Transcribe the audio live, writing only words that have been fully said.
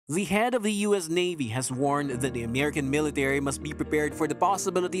The head of the US Navy has warned that the American military must be prepared for the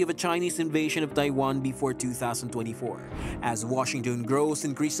possibility of a Chinese invasion of Taiwan before 2024, as Washington grows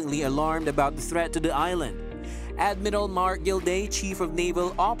increasingly alarmed about the threat to the island. Admiral Mike Gilday, Chief of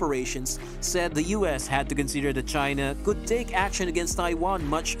Naval Operations, said the US had to consider that China could take action against Taiwan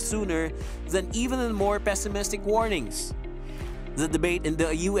much sooner than even the more pessimistic warnings. The debate in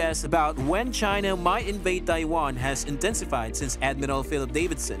the US about when China might invade Taiwan has intensified since Admiral Philip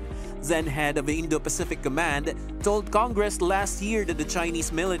Davidson, then head of the Indo-Pacific Command, told Congress last year that the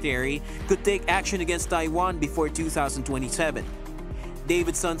Chinese military could take action against Taiwan before 2027.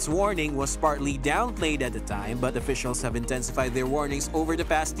 Davidson's warning was partly downplayed at the time, but officials have intensified their warnings over the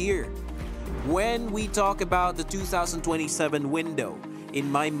past year. When we talk about the 2027 window, in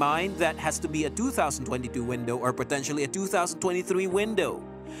my mind, that has to be a 2022 window or potentially a 2023 window.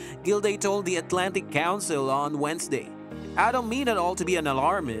 Gilday told the Atlantic Council on Wednesday, "I don't mean at all to be an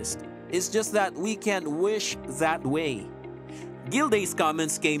alarmist. It's just that we can't wish that way." Gilday's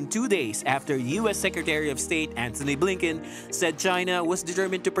comments came 2 days after U.S. Secretary of State Antony Blinken said China was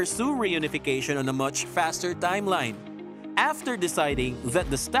determined to pursue reunification on a much faster timeline, after deciding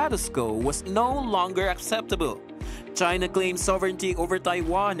that the status quo was no longer acceptable. China claims sovereignty over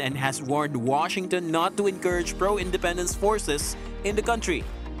Taiwan and has warned Washington not to encourage pro-independence forces in the country.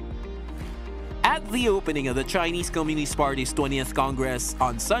 At the opening of the Chinese Communist Party's 20th Congress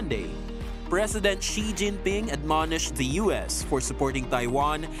on Sunday, President Xi Jinping admonished the US for supporting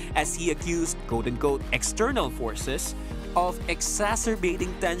Taiwan as he accused quote-unquote external forces of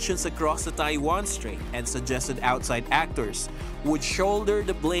exacerbating tensions across the Taiwan Strait and suggested outside actors would shoulder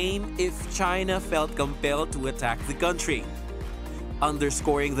the blame if China felt compelled to attack the country.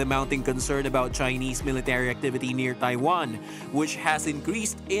 Underscoring the mounting concern about Chinese military activity near Taiwan, which has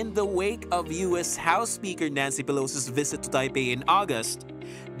increased in the wake of US House Speaker Nancy Pelosi's visit to Taipei in August,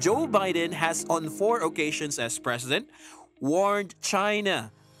 Joe Biden has on 4 occasions as president warned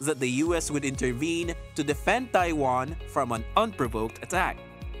China that the US would intervene to defend Taiwan from an unprovoked attack.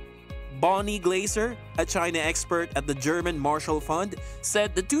 Bonnie Glaser, a China expert at the German Marshall Fund,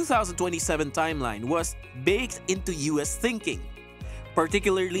 said the 2027 timeline was baked into US thinking,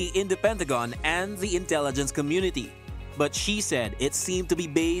 particularly in the Pentagon and the intelligence community. But she said it seemed to be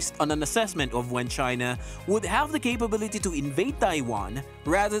based on an assessment of when China would have the capability to invade Taiwan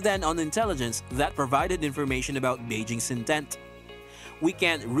rather than on intelligence that provided information about Beijing's intent. "We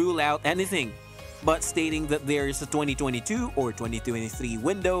can't rule out anything, but stating that there is a 2022 or 2023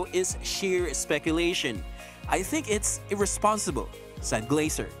 window is sheer speculation. I think it's irresponsible," said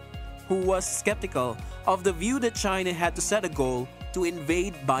Glaser, who was skeptical of the view that China had to set a goal to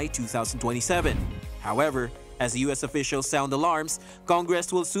invade by 2027. However, as US officials sound alarms,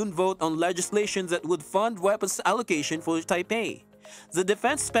 Congress will soon vote on legislation that would fund weapons allocation for Taipei. The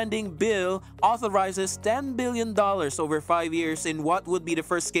defense spending bill authorizes $10 billion over 5 years in what would be the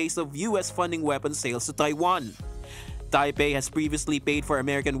first case of US funding weapons sales to Taiwan. Taipei has previously paid for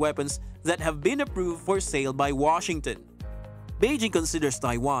American weapons that have been approved for sale by Washington. Beijing considers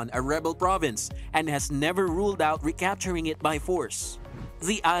Taiwan a rebel province and has never ruled out recapturing it by force.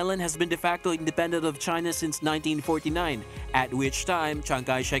 The island has been de facto independent of China since 1949, at which time Chiang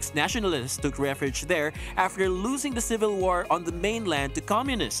Kai-shek's nationalists took refuge there after losing the civil war on the mainland to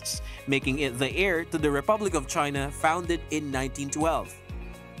communists, making it the heir to the Republic of China founded in 1912.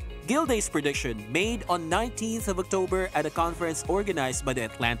 Gilday's prediction, made on 19th of October at a conference organized by the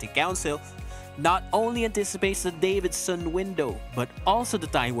Atlantic Council, not only anticipates the Davidson window, but also the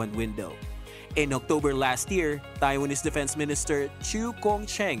Taiwan window. In October last year, Taiwanese Defense Minister Chiu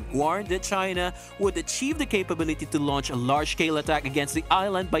Kong-cheng warned that China would achieve the capability to launch a large-scale attack against the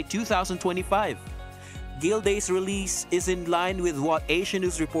island by 2025. Gilday's release is in line with what Asian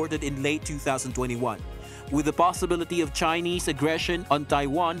News reported in late 2021, with the possibility of Chinese aggression on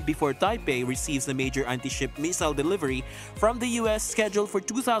Taiwan before Taipei receives a major anti-ship missile delivery from the US scheduled for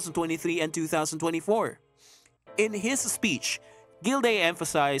 2023 and 2024. In his speech, Gilday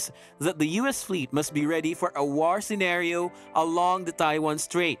emphasized that the US fleet must be ready for a war scenario along the Taiwan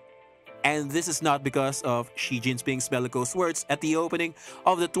Strait. And this is not because of Xi Jinping's bellicose words at the opening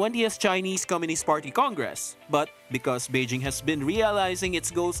of the 20th Chinese Communist Party Congress, but because Beijing has been realizing its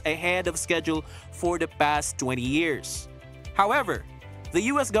goals ahead of schedule for the past 20 years. However, the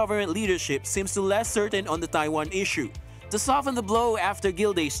US government leadership seems to less certain on the Taiwan issue. To soften the blow after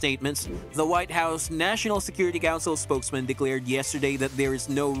Gilday's statements, the White House National Security Council spokesman declared yesterday that there is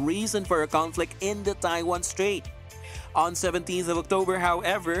no reason for a conflict in the Taiwan Strait. On 17th of October,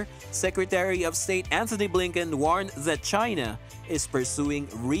 however, Secretary of State Antony Blinken warned that China is pursuing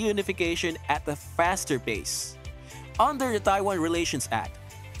reunification at a faster pace. Under the Taiwan Relations Act,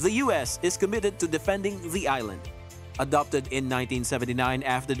 The US is committed to defending the island. Adopted in 1979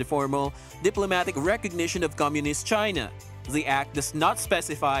 after the formal diplomatic recognition of Communist China, the act does not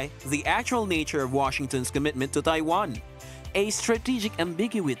specify the actual nature of Washington's commitment to Taiwan, a strategic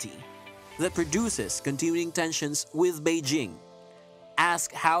ambiguity that produces continuing tensions with Beijing.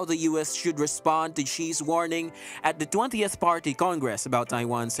 Asked how the US should respond to Xi's warning at the 20th Party Congress about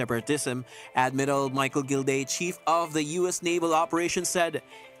Taiwan separatism, Admiral Mike Gilday, chief of the US Naval Operations, said,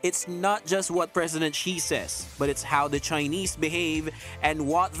 "It's not just what President Xi says, but it's how the Chinese behave and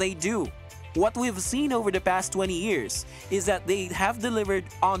what they do. What we've seen over the past 20 years is that they have delivered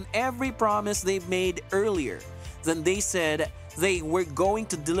on every promise they've made earlier than they said they were going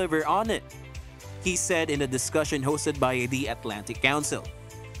to deliver on it," he said in a discussion hosted by the Atlantic Council.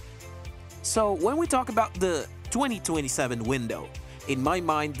 So when we talk about the 2027 window, in my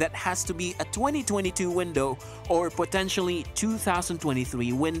mind that has to be a 2022 window or potentially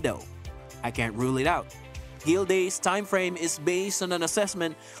 2023 window. I can't rule it out. Gilday's time frame is based on an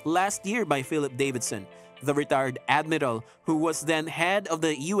assessment last year by Philip Davidson, the retired admiral who was then head of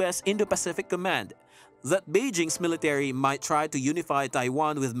the US Indo-Pacific Command, that Beijing's military might try to unify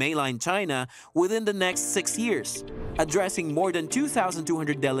Taiwan with mainland China within the next 6 years. Addressing more than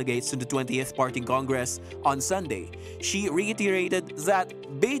 2,200 delegates to the 20th Party Congress on Sunday, she reiterated that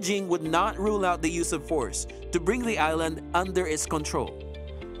Beijing would not rule out the use of force to bring the island under its control.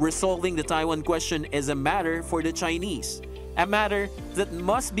 Resolving the Taiwan question is a matter for the Chinese, a matter that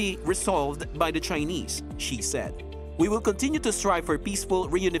must be resolved by the Chinese, she said. We will continue to strive for peaceful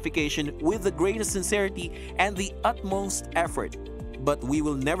reunification with the greatest sincerity and the utmost effort, but we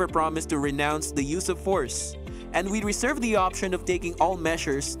will never promise to renounce the use of force, and we reserve the option of taking all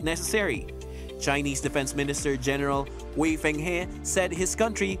measures necessary. Chinese Defense Minister General Wei Fenghe said his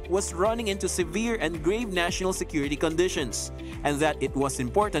country was running into severe and grave national security conditions, and that it was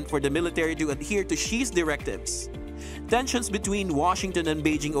important for the military to adhere to Xi's directives. Tensions between Washington and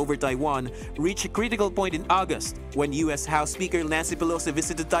Beijing over Taiwan reached a critical point in August when U.S. House Speaker Nancy Pelosi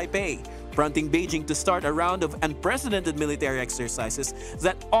visited Taipei, prompting Beijing to start a round of unprecedented military exercises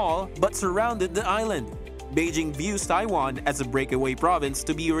that all but surrounded the island. Beijing views Taiwan as a breakaway province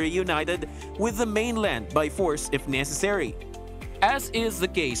to be reunited with the mainland by force if necessary. As is the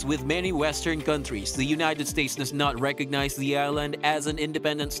case with many Western countries, the United States does not recognize the island as an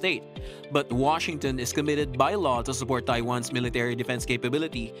independent state, but Washington is committed by law to support Taiwan's military defense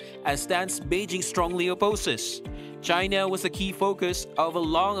capability, a stance Beijing strongly opposes. China was a key focus of a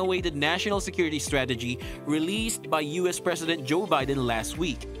long-awaited national security strategy released by U.S. President Joe Biden last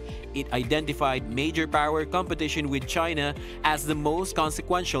week. It identified major power competition with China as the most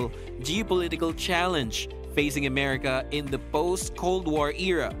consequential geopolitical challenge facing America in the post-Cold War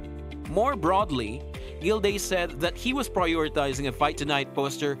era. More broadly, Gilday said that he was prioritizing a fight tonight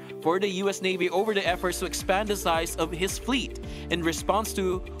poster for the US Navy over the efforts to expand the size of his fleet in response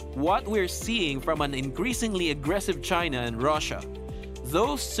to what we're seeing from an increasingly aggressive China and Russia.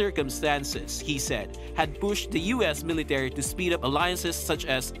 Those circumstances, he said, had pushed the US military to speed up alliances such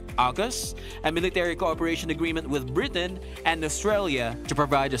as AUKUS, a military cooperation agreement with Britain and Australia to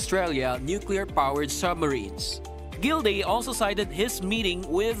provide Australia nuclear-powered submarines. Gilday also cited his meeting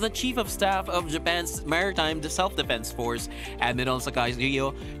with the Chief of Staff of Japan's Maritime Self-Defense Force, Admiral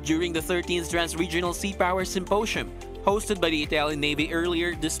Sakayo, during the 13th Trans-Regional Sea Power Symposium, hosted by the Italian Navy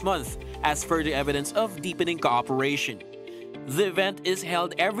earlier this month, as further evidence of deepening cooperation. The event is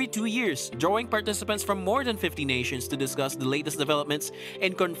held every 2 years, drawing participants from more than 50 nations to discuss the latest developments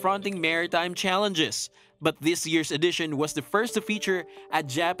in confronting maritime challenges. But this year's edition was the first to feature a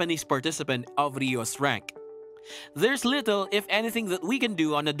Japanese participant of Rio's rank. There's little, if anything, that we can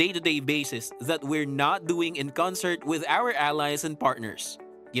do on a day-to-day basis that we're not doing in concert with our allies and partners,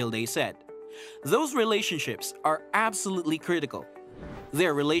 Gilday said. Those relationships are absolutely critical.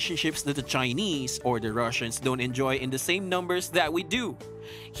 They're relationships that the Chinese or the Russians don't enjoy in the same numbers that we do.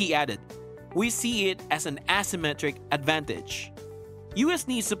 He added, "We see it as an asymmetric advantage." US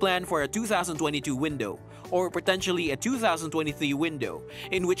needs to plan for a 2022 window or potentially a 2023 window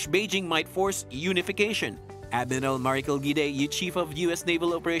in which Beijing might force unification. Admiral Mike Gilday, chief of US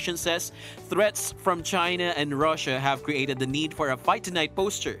Naval Operations, says threats from China and Russia have created the need for a fight tonight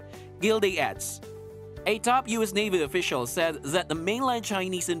posture. Gilday adds, a top U.S. Navy official said that the mainland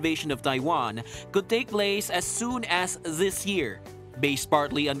Chinese invasion of Taiwan could take place as soon as this year, based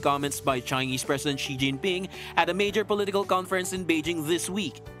partly on comments by Chinese President Xi Jinping at a major political conference in Beijing this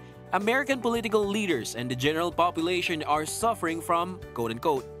week. American political leaders and the general population are suffering from,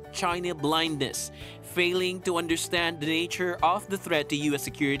 quote-unquote, China blindness, failing to understand the nature of the threat to U.S.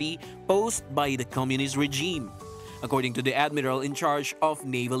 security posed by the communist regime. according to the admiral in charge of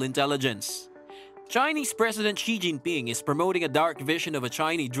naval intelligence. Chinese President Xi Jinping is promoting a dark vision of a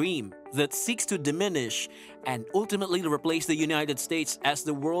Chinese dream that seeks to diminish and ultimately replace the United States as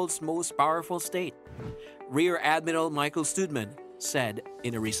the world's most powerful state, Rear Admiral Michael Studman said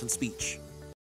in a recent speech.